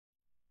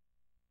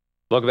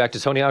Welcome back to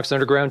Tony Hawk's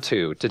Underground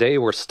 2. Today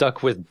we're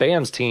stuck with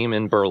Bam's team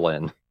in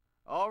Berlin.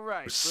 All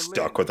right,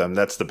 Stuck with them.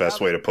 That's the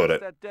best way to put it.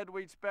 That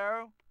deadweight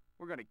sparrow,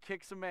 we're gonna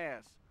kick some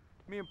ass.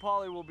 Me and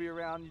Polly will be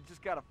around. You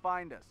just gotta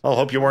find us. Well,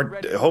 hope you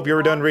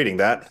were done reading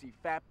that. See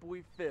Fat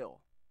Boy Phil.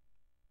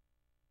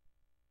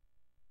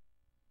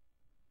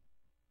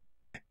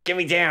 Get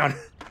me down.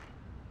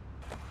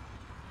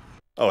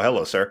 Oh,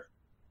 hello, sir.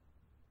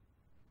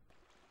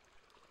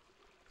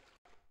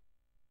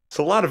 It's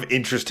a lot of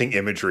interesting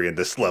imagery in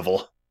this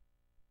level.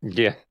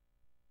 Yeah.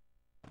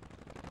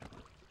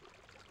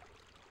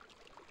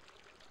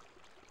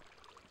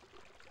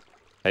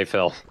 Hey,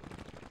 Phil.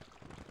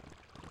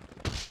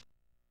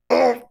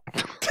 Oh!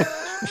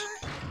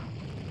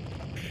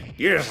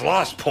 You just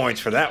lost points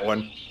for that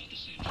one.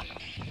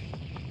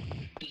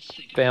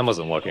 Bam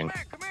wasn't looking.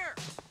 Come here.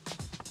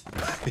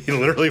 He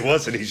literally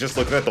wasn't. He's just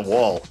looking at the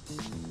wall.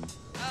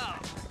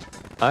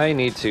 I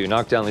need to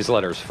knock down these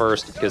letters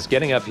first, because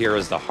getting up here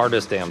is the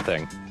hardest damn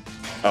thing.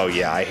 Oh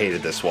yeah, I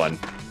hated this one.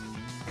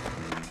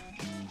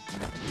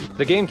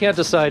 The game can't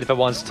decide if it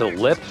wants to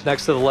lip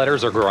next to the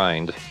letters or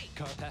grind.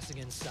 Car passing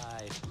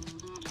inside.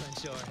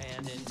 Clench your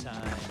hand in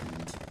time.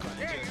 Grind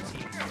your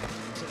teeth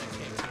to the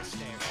king to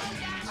stare.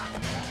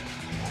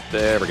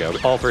 There we go.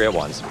 All three at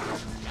once.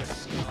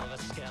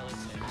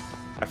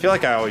 I feel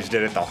like I always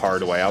did it the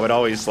hard way. I would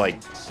always,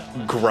 like,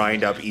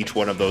 grind up each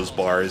one of those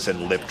bars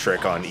and lip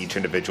trick on each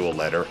individual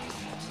letter.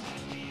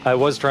 I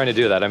was trying to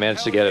do that. I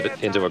managed to get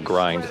it into a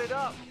grind.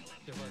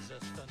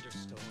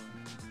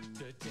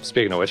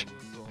 Speaking of which.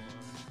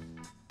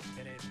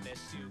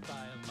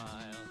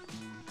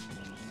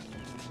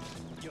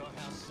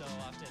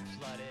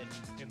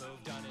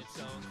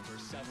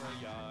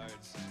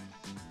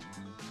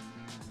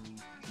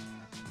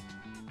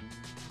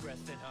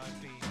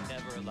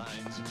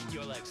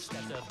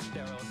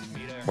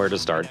 Where to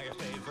start?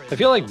 I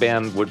feel like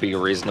Bam would be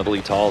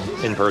reasonably tall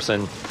in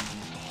person,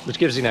 which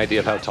gives you an idea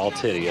of how tall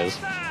Titty is.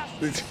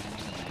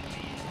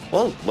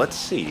 Well, let's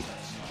see.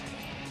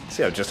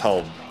 See just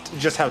how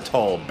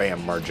tall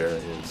Bam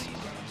Margera is.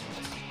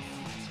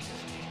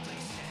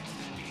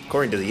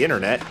 According to the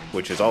internet,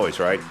 which is always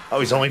right.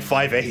 Oh, he's only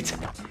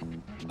 5'8".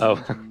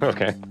 Oh,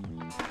 okay.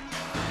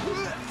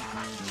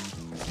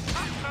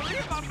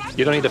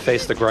 You don't need to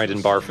face the grind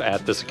and barf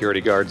at the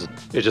security guards.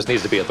 It just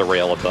needs to be at the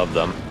rail above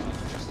them.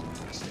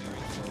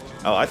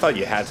 Oh, I thought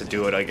you had to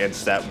do it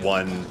against that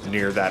one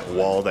near that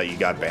wall that you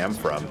got Bam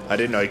from. I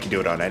didn't know you could do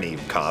it on any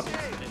cop.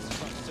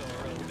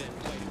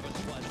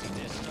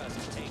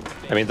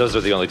 I mean, those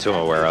are the only two I'm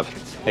aware of.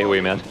 Hey,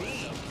 wee man.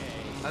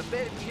 I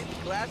bet if you hit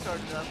the glass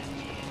hard enough.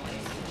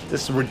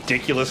 This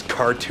ridiculous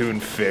cartoon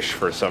fish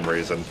for some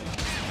reason.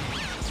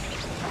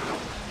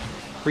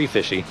 Free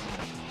fishy.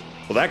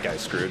 Well, that guy's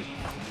screwed.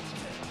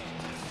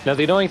 Now,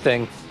 the annoying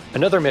thing,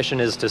 another mission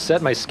is to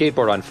set my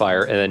skateboard on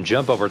fire and then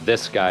jump over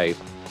this guy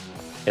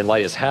and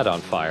light his hat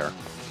on fire.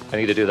 I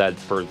need to do that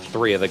for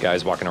 3 of the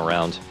guys walking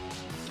around.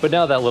 But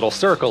now that little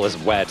circle is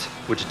wet,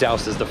 which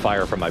douses the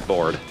fire from my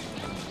board.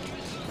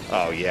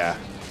 Oh, yeah.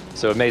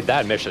 So it made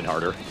that mission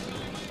harder.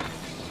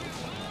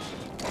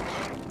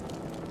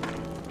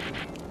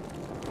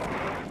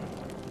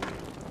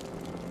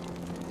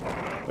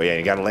 Oh, yeah,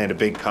 you gotta land a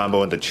big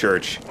combo in the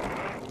church.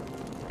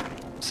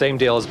 Same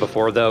deal as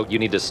before, though. You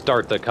need to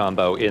start the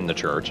combo in the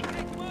church.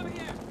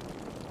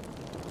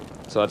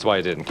 So that's why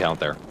it didn't count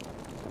there.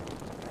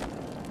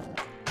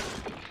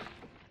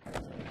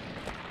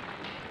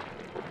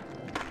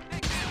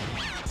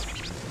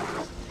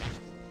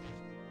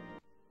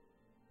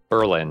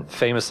 Berlin,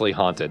 famously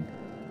haunted.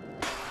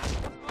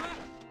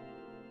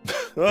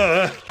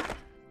 I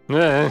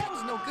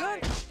No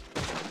good.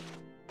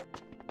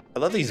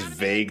 love these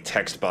vague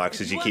text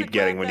boxes you keep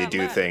getting when you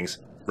do things.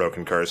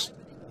 Broken curse.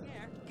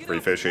 Get Pretty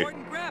off the fishy. board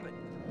and grab it.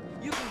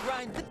 You can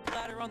grind this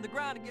ladder on the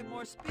ground and get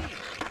more speed.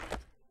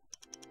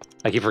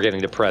 I keep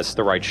forgetting to press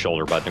the right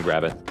shoulder button to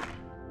grab it.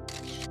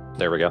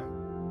 There we go.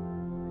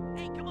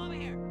 Hey, come over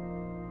here.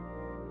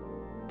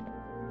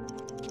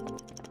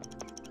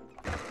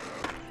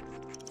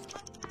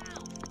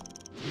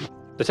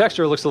 The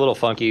texture looks a little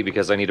funky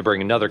because I need to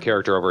bring another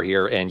character over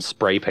here and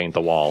spray paint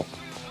the wall.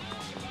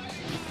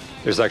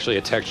 There's actually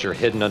a texture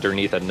hidden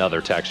underneath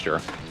another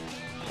texture.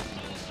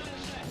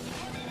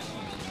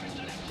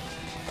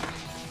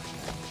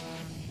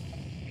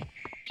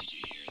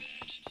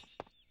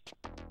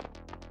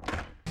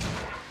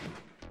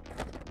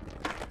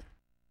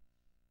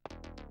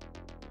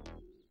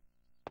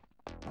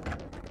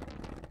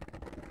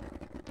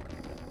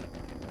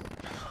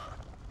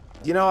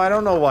 You know, I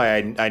don't know why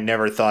I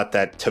never thought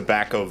that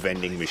tobacco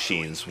vending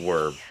machines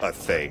were a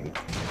thing.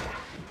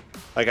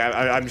 Like,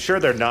 I'm sure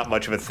they're not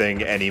much of a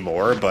thing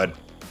anymore, but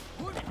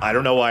I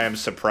don't know why I'm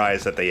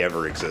surprised that they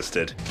ever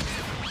existed.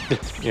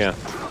 Yeah.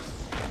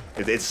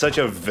 It's such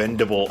a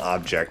vendable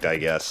object, I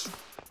guess.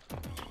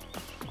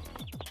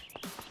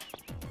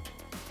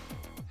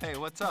 Hey,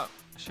 what's up?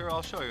 Sure,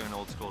 I'll show you an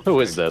old school Who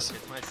trick. is this?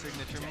 It's my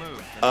signature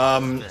move.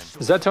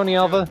 Is that Tony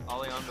Alva?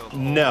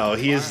 No,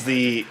 he is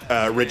the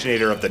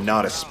originator of the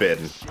Not a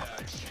Spin.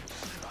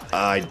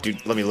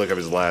 Let me look up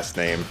his last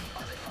name.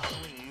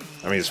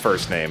 I mean, his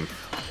first name.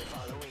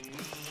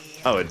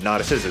 Oh,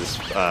 Naudus is his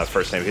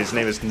first name. His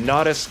name is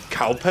Naudus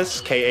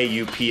Kaupas,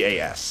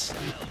 Kaupas.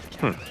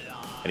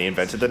 And he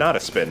invented the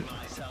Naudus spin.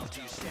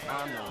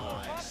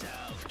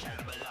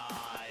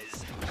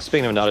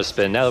 Speaking of Naudus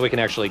spin, now that we can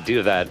actually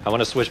do that, I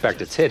want to switch back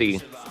to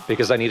Titty,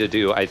 because I need to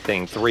do, I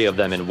think, 3 of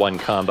them in one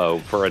combo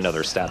for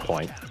another stat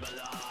point.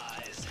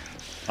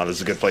 Oh, this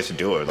is a good place to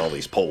do it with all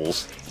these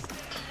poles.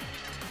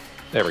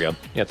 There we go.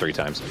 Yeah, 3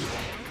 times.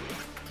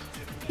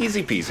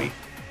 Easy peasy.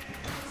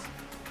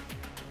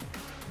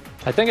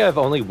 I think I have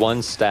only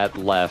one stat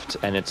left,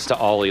 and it's to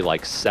ollie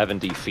like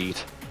 70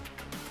 feet.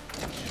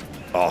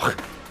 Oh,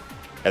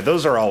 yeah,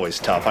 those are always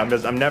tough.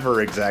 I'm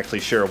never exactly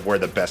sure of where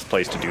the best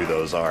place to do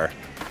those are.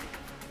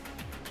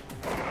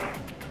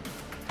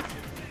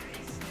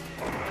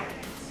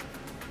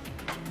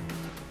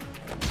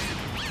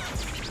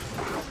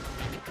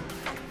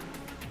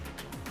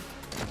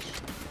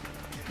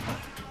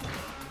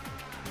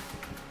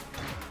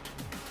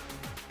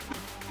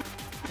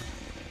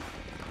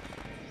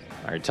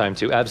 Alright, time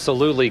to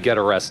absolutely get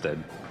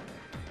arrested.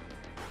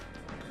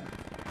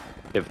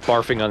 If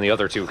barfing on the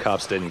other 2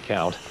 cops didn't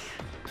count.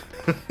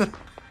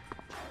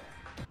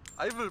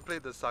 I will play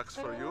the sax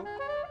for you.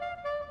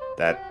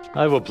 That...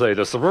 I will play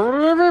this. I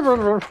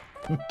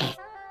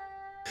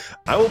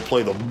will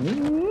play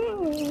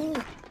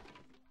the...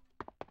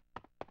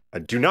 I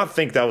do not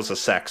think that was a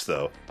sax,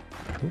 though.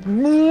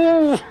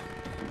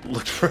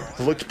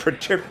 Looked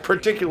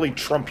particularly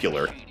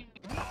Trumpular.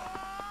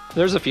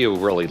 There's a few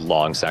really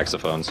long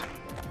saxophones.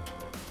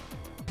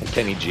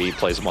 Kenny G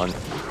plays one.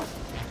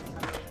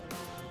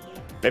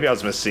 Maybe I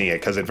was misseeing it,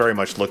 because it very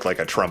much looked like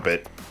a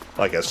trumpet.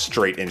 Like a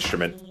straight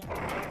instrument.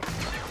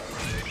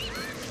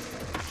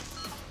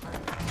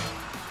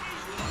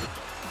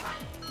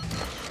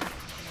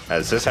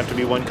 Does this have to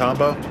be one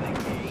combo?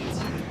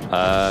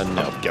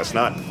 No. Guess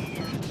not.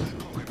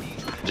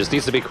 Just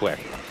needs to be quick.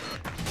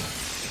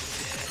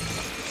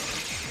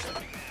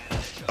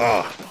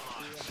 Oh.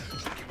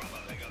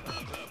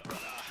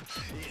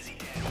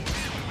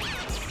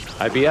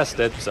 I BS'd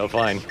it, so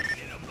fine.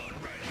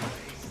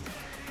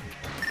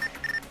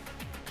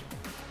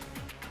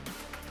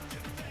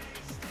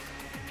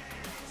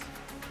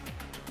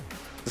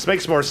 This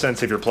makes more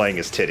sense if you're playing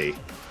as Titty.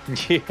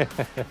 Yeah.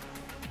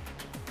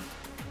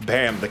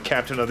 Bam, the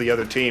captain of the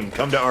other team.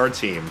 Come to our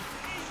team.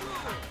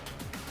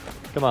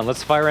 Come on,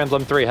 let's Fire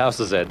Emblem 3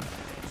 houses it.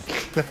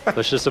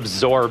 Let's just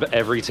absorb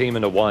every team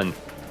into one.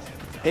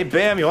 Hey,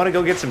 Bam, you want to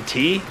go get some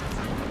tea?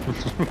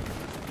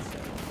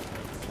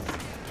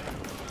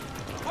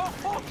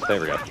 There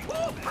we go.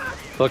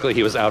 Luckily,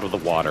 he was out of the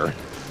water.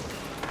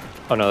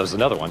 Oh no, there's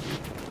another one.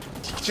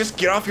 Just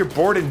get off your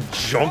board and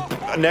jump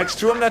next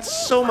to him.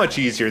 That's so much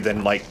easier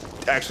than, like,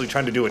 actually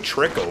trying to do a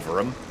trick over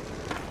him.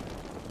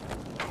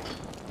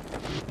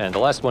 And the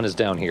last one is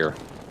down here.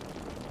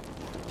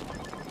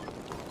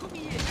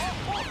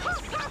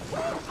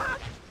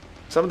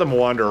 Some of them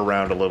wander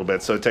around a little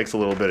bit, so it takes a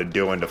little bit of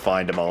doing to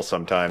find them all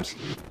sometimes.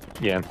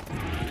 Yeah.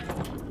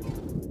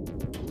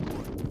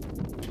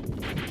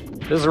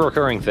 This is a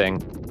recurring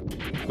thing.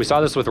 We saw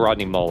this with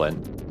Rodney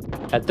Mullen.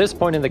 At this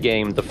point in the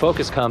game, the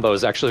focus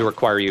combos actually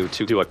require you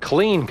to do a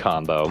clean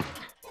combo,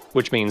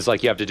 which means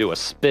like you have to do a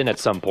spin at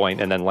some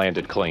point and then land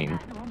it clean.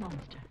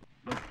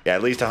 Yeah,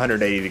 at least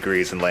 180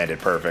 degrees and land it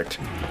perfect.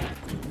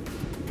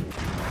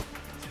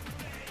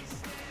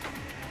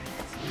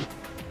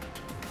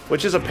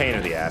 Which is a pain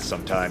in the ass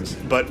sometimes,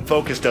 but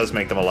focus does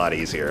make them a lot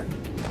easier.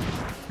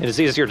 It is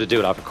easier to do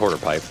it off a quarter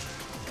pipe.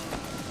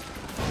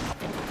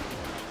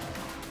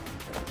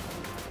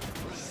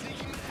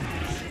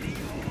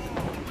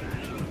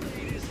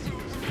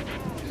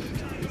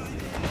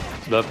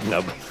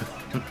 Nope.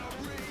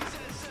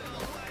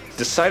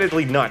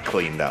 Decidedly not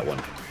clean, that one.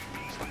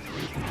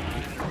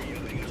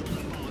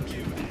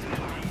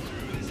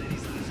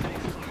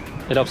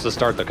 It helps to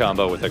start the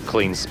combo with a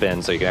clean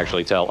spin so you can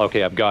actually tell,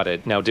 okay, I've got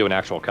it, now do an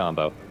actual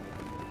combo.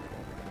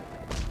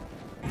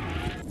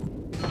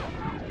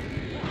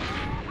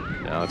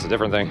 No, that's a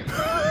different thing.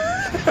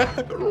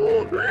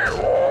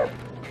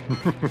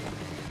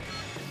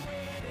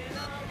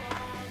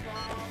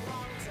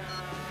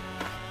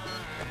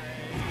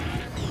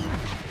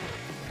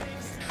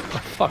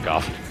 Fuck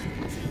off.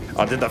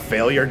 Oh, did the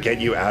failure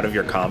get you out of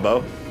your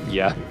combo?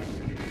 Yeah.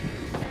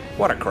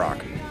 What a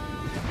crock.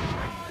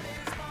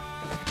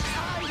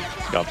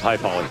 No, hi,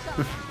 Polly.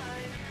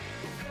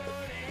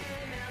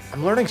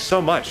 I'm learning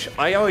so much.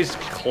 I always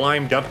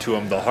climbed up to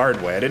him the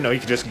hard way. I didn't know you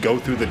could just go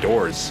through the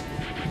doors.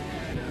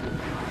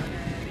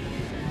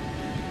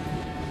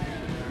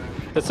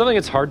 That's something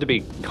that's hard to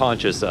be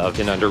conscious of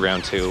in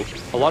Underground 2.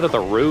 A lot of the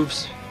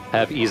roofs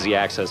have easy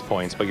access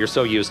points, but you're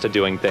so used to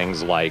doing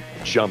things like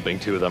jumping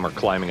to them or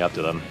climbing up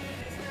to them.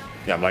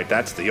 Yeah, I'm like,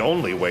 that's the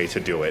only way to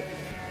do it.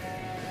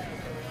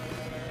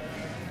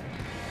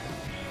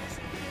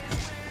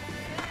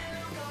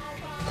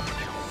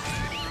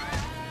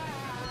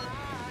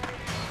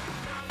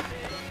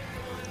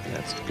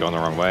 That's going the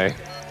wrong way.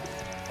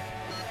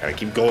 Gotta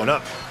keep going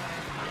up.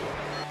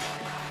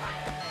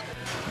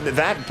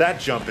 That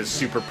jump is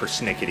super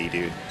persnickety,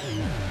 dude.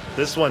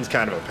 This one's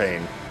kind of a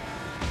pain.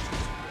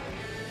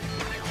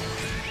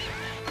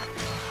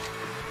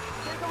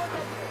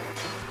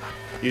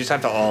 You just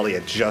have to ollie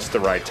at just the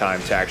right time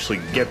to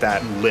actually get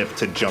that lip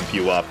to jump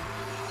you up.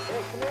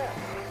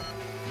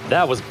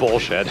 That was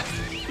bullshit.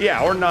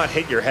 Yeah, or not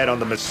hit your head on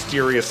the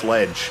mysterious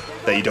ledge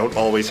that you don't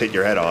always hit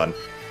your head on.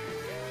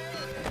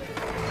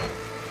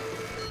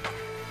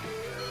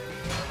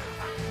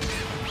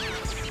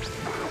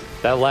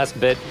 That last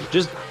bit,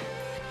 just,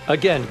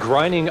 again,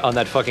 grinding on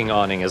that fucking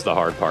awning is the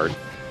hard part.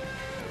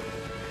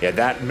 Yeah,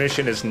 that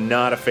mission is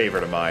not a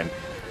favorite of mine.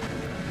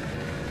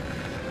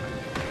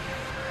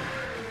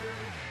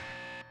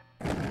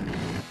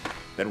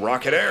 Then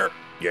rocket air.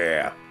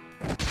 Yeah.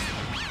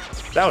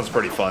 That was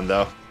pretty fun,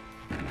 though.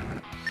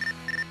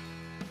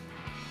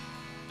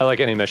 I like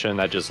any mission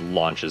that just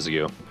launches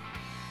you.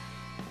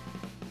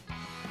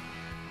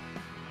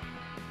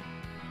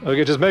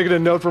 Okay, just making a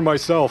note for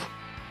myself.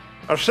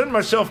 I'll send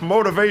myself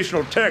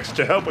motivational text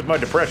to help with my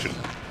depression.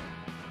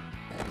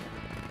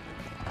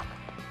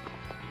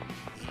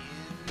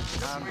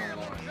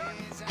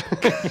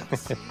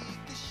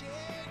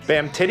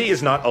 Bam, Titty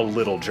is not a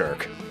little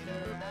jerk.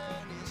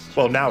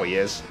 Well, now he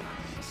is.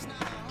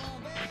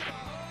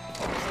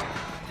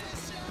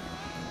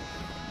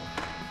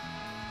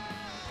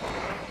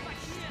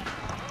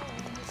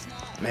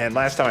 Man,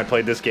 last time I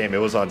played this game, it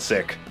was on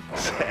sick.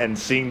 And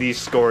seeing these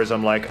scores,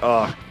 I'm like,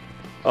 oh,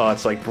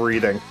 it's like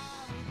breathing.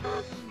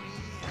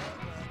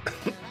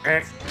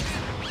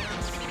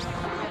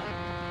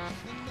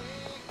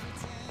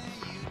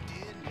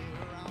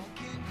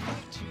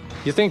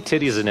 You think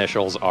Titty's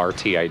initials are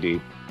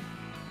TID?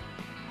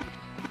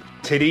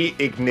 Titty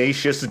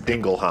Ignatius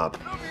Dinglehop.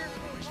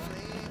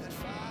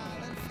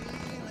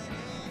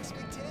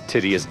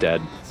 Titty is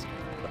dead.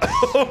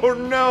 Oh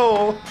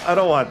no! I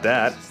don't want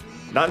that.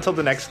 Not until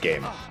the next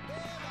game.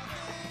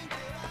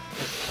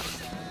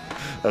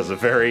 That was a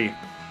very,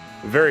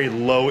 very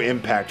low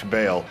impact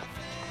bail.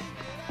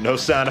 No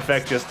sound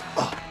effect, just...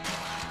 Oh.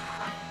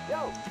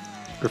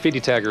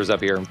 Graffiti tagger's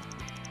up here.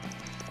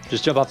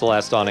 Just jump off the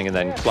last awning and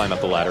then climb up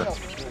the ladder. Let's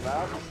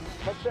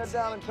sit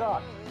down and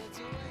talk.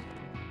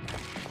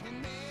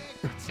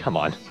 Come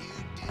on.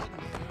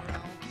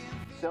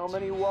 So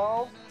many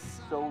walls,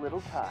 so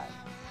little time.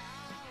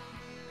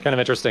 Kind of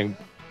interesting.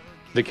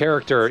 The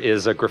character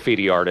is a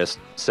graffiti artist,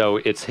 so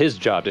it's his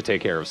job to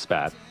take care of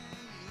Spat.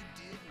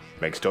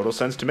 Makes total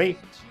sense to me.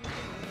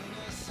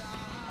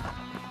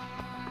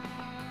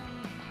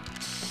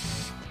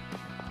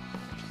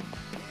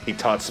 He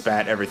taught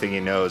Spat everything he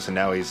knows, and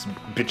now he's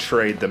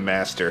betrayed the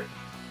master.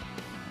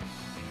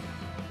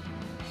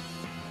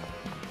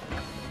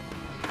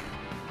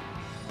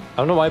 I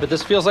don't know why, but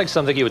this feels like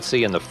something you would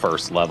see in the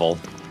first level,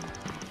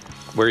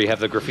 where you have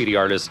the graffiti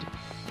artist.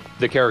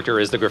 The character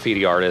is the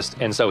graffiti artist,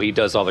 and so he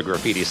does all the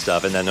graffiti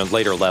stuff, and then in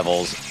later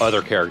levels,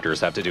 other characters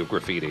have to do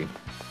graffiti.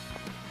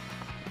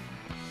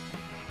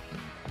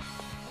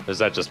 Is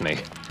that just me?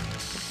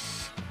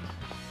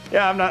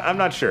 Yeah, I'm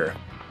not sure.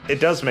 It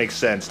does make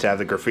sense to have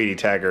the graffiti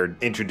tagger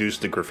introduce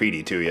the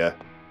graffiti to you.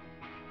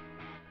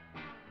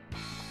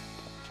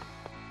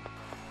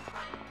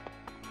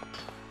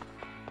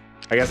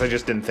 I guess I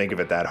just didn't think of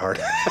it that hard.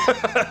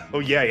 Oh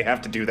yeah, you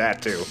have to do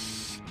that too.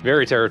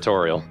 Very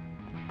territorial.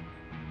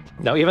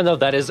 Now, even though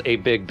that is a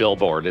big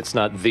billboard, it's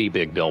not the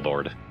big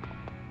billboard.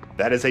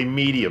 That is a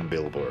medium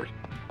billboard.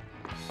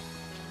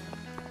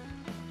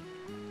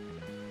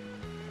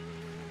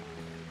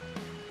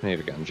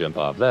 Maybe we can jump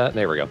off that.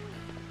 There we go.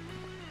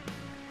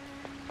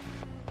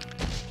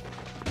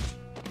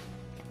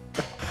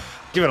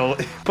 Give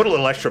it put a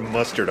little extra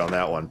mustard on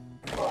that one.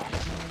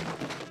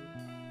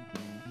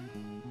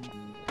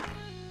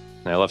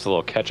 I left a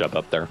little ketchup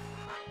up there.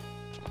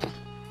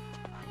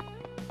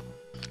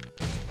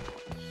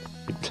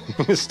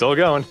 Still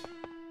going.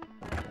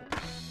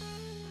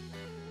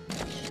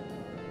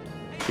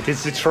 It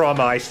is the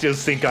trauma. I still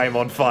think I'm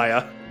on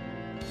fire.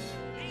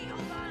 Hey,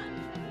 hold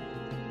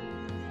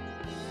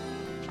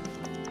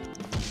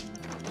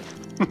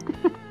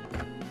on.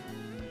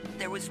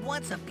 There was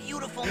once a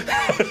beautiful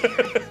melody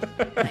here.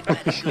 I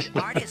bet a good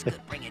artist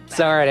could bring it back. It's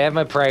alright, I have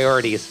my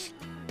priorities.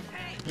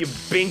 You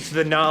binked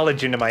the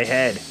knowledge into my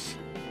head.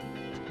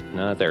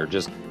 No, they're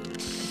just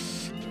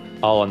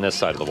all on this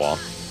side of the wall.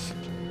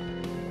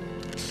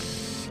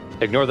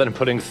 Ignore that I'm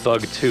putting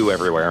Thug 2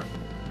 everywhere.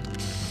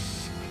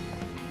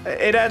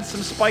 It adds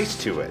some spice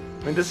to it.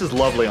 I mean, this is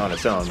lovely on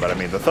its own, but I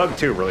mean, the Thug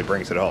 2 really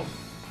brings it home.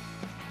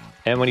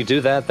 And when you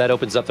do that, that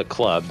opens up the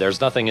club.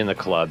 There's nothing in the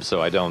club,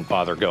 so I don't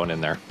bother going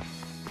in there.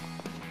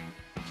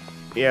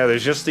 Yeah,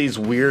 there's just these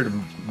weird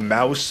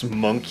mouse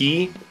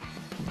monkey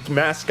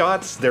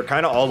mascots. They're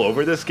kind of all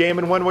over this game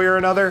in one way or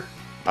another.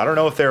 I don't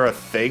know if they're a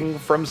thing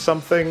from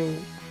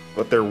something,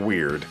 but they're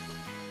weird.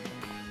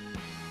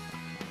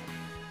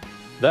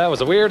 That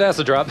was a weird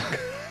acid drop.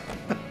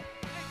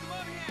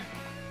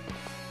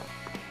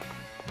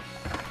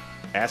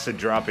 Acid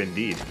drop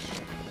indeed.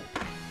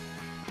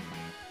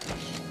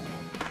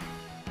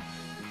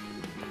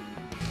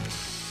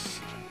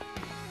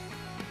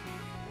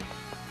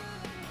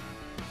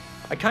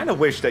 I kind of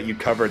wish that you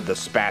covered the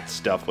spat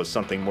stuff with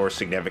something more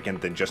significant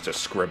than just a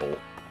scribble.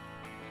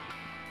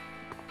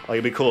 Like,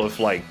 it'd be cool if,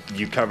 like,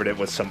 you covered it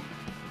with some...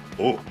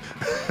 Ooh.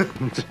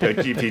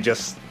 If you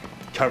just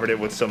covered it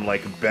with some,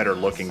 like,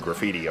 better-looking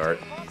graffiti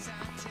art.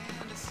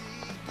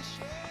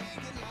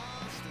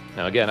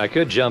 Now, again, I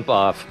could jump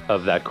off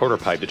of that quarter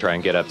pipe to try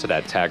and get up to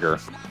that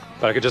tagger,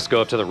 but I could just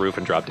go up to the roof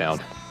and drop down.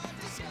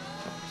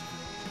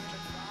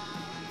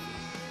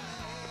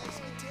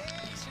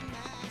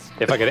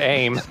 If I could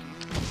aim...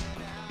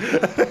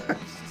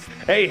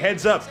 Hey,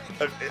 heads up!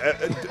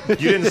 You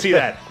didn't see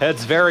that.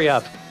 Heads very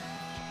up.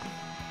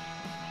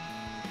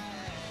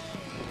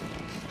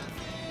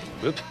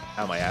 Whoop.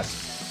 Ow, my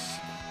ass.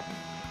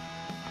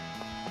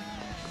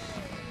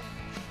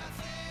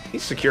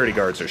 These security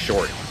guards are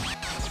short.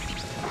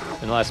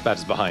 And the last spot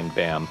is behind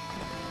Bam.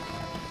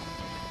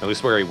 At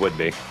least where he would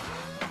be.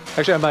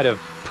 Actually, I might have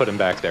put him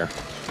back there.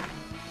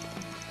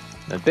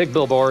 The big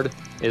billboard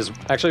is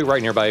actually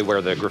right nearby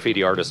where the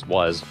graffiti artist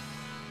was.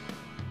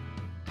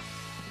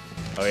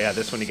 Oh yeah,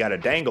 this one you gotta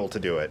dangle to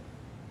do it.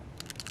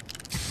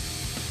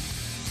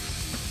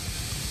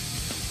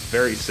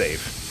 Very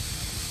safe.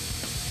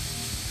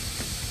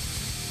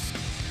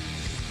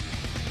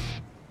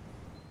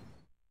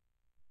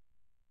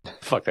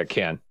 Fuck that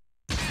can.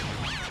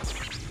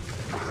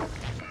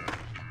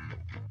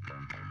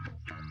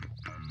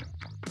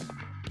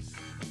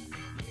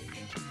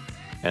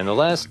 And the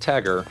last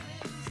tagger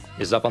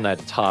is up on that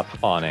top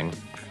awning.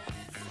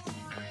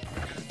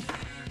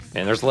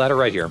 And there's a ladder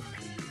right here.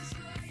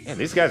 Man,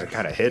 these guys are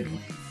kind of hidden.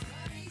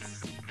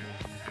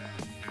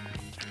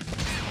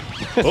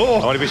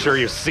 Oh! I want to be sure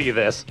you see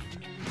this.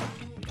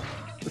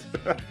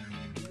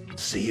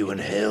 See you in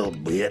hell,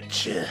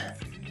 bitch.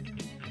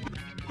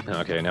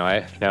 Okay, now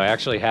I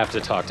actually have to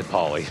talk to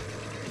Polly.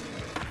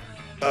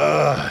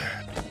 Ugh.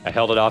 I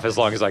held it off as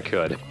long as I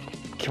could.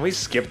 Can we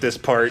skip this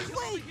part?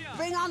 Wait,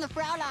 bring on the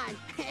Fraulein.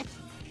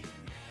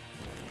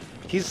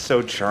 He's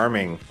so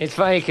charming. It's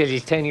funny because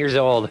he's 10 years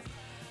old.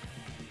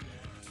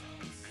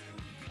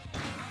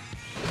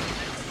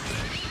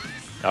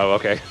 Oh,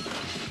 okay.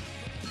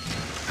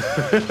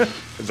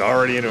 It's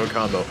already into a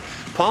combo.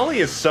 Polly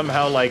is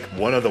somehow like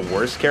one of the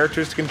worst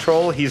characters to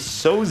control. He's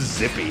so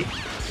zippy.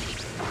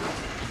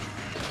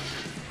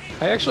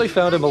 I actually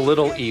found him a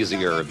little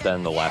easier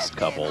than the last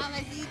couple.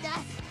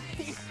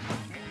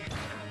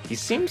 He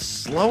seems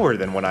slower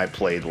than when I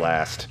played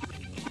last.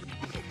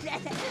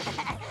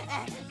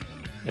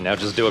 And now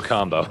just do a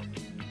combo.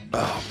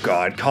 Oh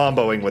god,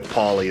 comboing with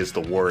Polly is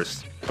the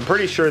worst. I'm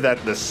pretty sure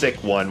that the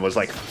sick one was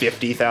like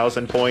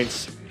 50,000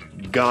 points.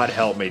 God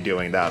help me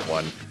doing that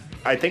one.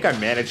 I think I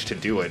managed to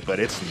do it, but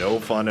it's no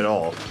fun at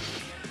all.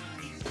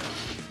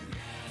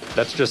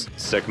 That's just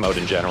sick mode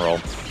in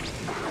general.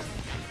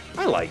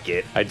 I like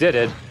it. I did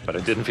it, but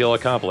it didn't feel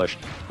accomplished.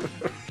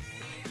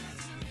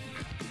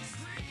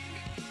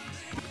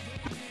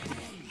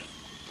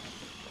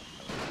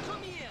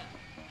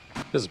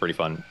 This is pretty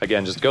fun.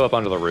 Again, just go up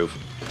onto the roof,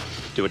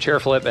 do a chair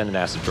flip, and an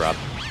acid drop.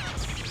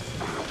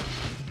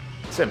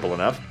 Simple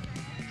enough.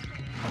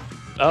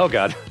 Oh,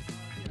 God.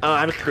 Oh,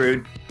 I'm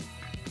screwed.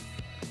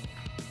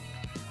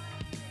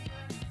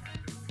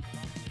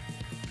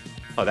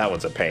 Oh, that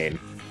one's a pain.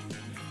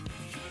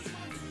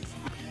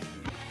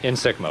 In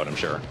sick mode, I'm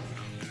sure.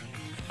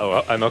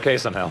 Oh, I'm okay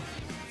somehow.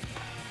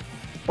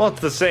 Well,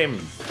 it's the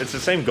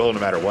same goal no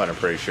matter what, I'm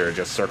pretty sure.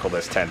 Just circle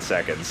this 10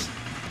 seconds.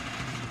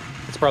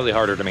 It's probably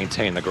harder to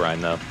maintain the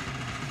grind, though.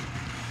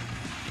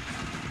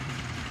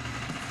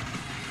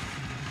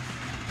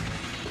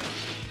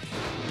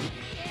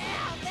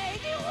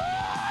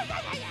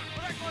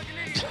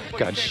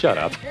 God, shut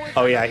up.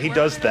 Oh yeah, he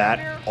does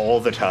that all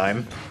the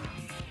time.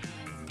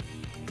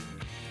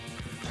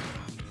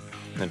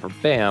 And for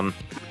Bam,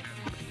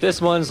 this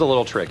one's a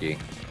little tricky.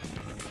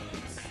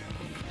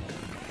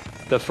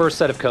 The first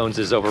set of cones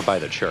is over by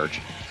the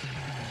church.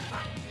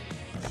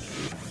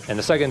 And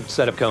the second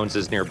set of cones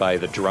is nearby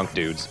the drunk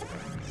dudes,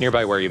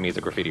 nearby where you meet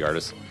the graffiti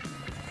artist.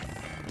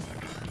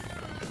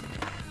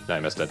 No,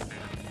 I missed it.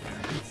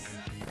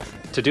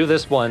 To do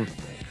this one,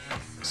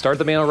 start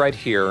the mail right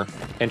here,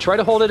 and try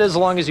to hold it as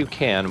long as you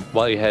can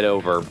while you head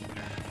over.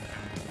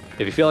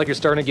 If you feel like you're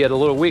starting to get a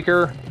little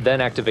weaker, then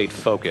activate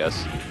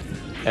focus,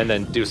 and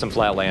then do some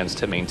flat lands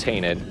to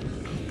maintain it.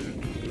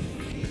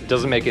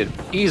 Doesn't make it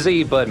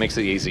easy, but makes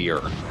it easier.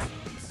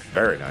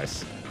 Very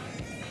nice.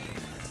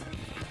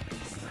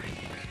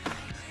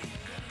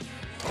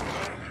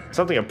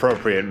 Something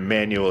appropriate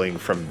manualing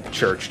from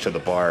church to the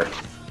bar.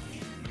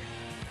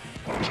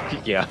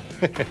 Yeah.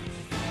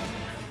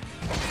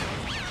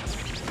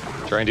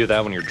 Try and do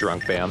that when you're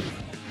drunk, Bam.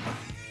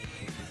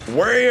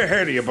 Way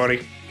ahead of you,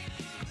 buddy.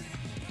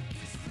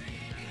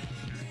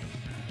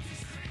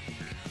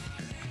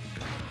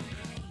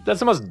 That's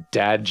the most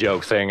dad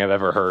joke thing I've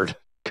ever heard,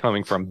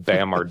 coming from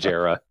Bam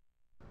Margera.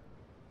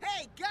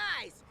 Hey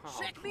guys,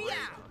 check me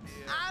out.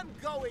 I'm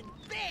going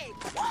big.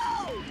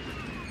 Whoa!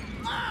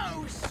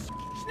 Oh,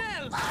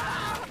 schnell!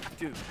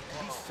 Dude,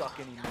 we suck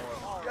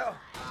anymore. Yo,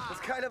 it's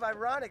kind of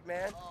ironic,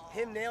 man.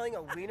 Him nailing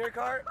a wiener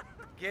cart.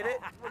 get it?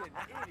 What an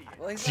idiot.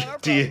 Well, he's not our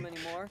Do you- problem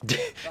anymore. Do, The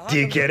do you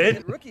Hawkins get did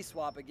it? Rookie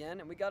swap again,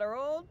 and we got our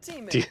old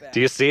teammate Do, back.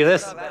 do you see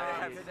this? Do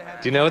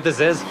you know what this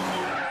is?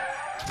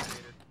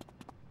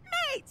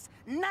 Mates!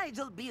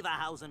 Nigel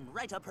Beaverhausen,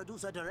 writer,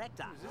 producer,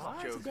 director.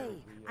 Today,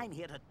 I'm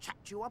here to chat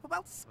you up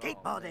about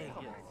skateboarding.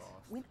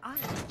 When I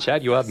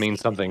Chat you up means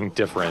something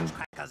different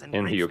crackers and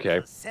in the grapes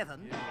UK. was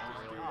 7,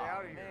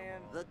 Out of here,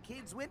 man. the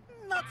kids went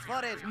nuts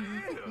for it.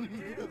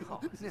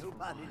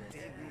 Nobody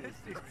did.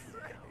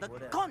 The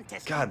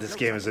contest. God, this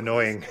game is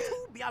annoying.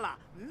 Tubular,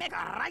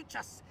 mega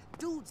righteous.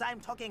 Dudes, I'm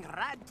talking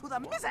rad to the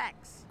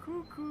Mizax.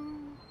 Cuckoo.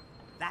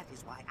 That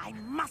is why I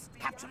must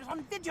capture it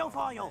on video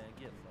for you.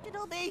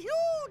 It'll be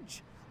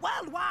huge,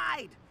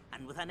 worldwide.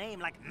 And with a name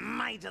like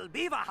Nigel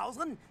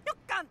Beaverhausen, you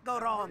can't go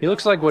wrong. He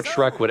looks like what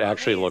Shrek would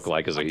actually look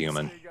like as a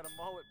human. You got a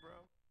mullet, bro.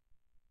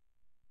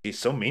 He's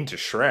so mean to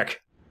Shrek.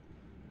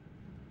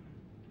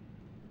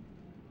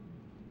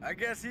 I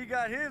guess he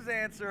got his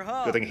answer,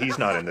 huh? Good thing he's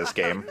not in this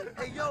game.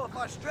 Hey, yo, if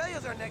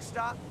Australia's our next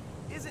stop,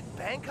 isn't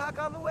Bangkok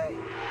on the way?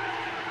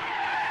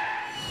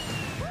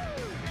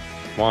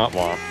 Wah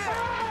wah.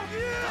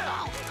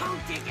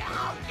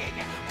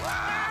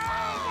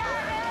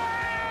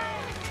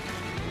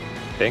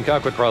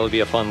 Bangkok would probably be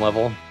a fun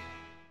level.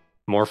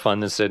 More fun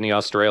than Sydney,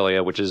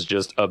 Australia, which is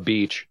just a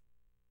beach.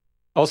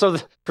 Also,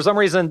 for some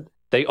reason,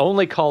 they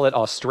only call it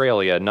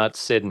Australia, not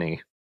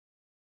Sydney.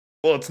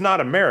 Well, it's not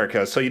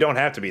America, so you don't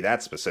have to be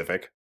that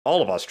specific.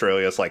 All of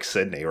Australia is like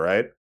Sydney,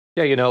 right?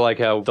 Yeah, you know, like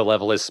how the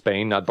level is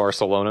Spain, not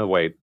Barcelona.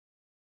 Wait.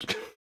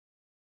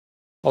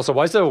 Also,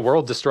 why is there a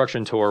World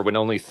Destruction Tour when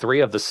only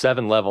 3 of the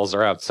 7 levels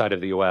are outside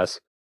of the US?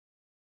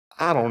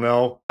 I don't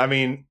know. I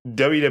mean,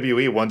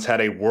 WWE once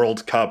had a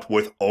World Cup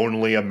with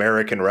only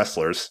American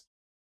wrestlers.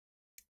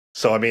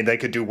 So, I mean, they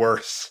could do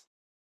worse.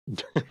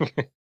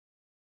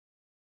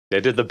 They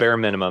did the bare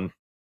minimum.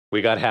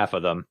 We got half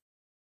of them.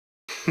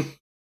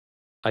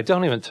 I'm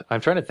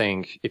trying to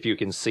think if you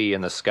can see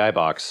in the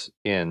skybox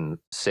in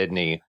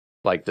Sydney,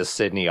 like the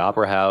Sydney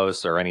Opera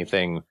House or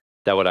anything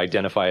that would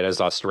identify it as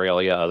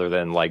Australia other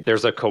than, like,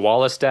 there's a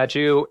koala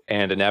statue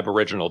and an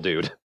Aboriginal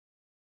dude.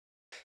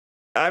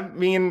 I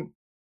mean,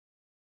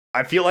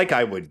 I feel like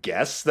I would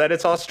guess that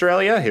it's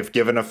Australia if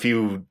given a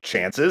few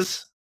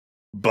chances.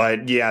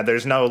 But yeah,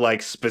 there's no,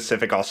 like,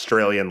 specific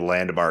Australian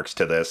landmarks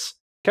to this.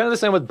 Kind of the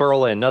same with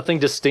Berlin. Nothing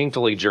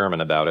distinctly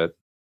German about it.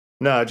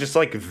 No, just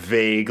like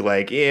vague,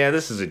 like, yeah,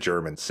 this is a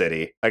German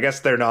city. I guess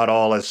they're not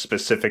all as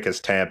specific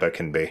as Tampa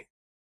can be.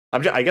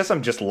 I guess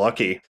I'm just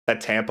lucky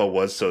that Tampa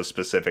was so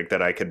specific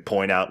that I could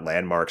point out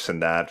landmarks and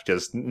that.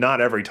 Just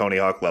not every Tony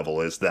Hawk level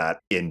is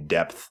that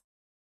in-depth.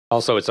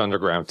 Also, it's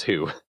Underground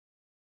 2.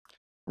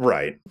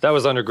 Right. That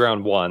was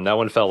Underground 1. That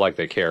one felt like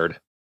they cared.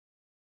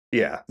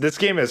 Yeah, this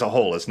game as a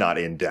whole is not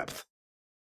in-depth.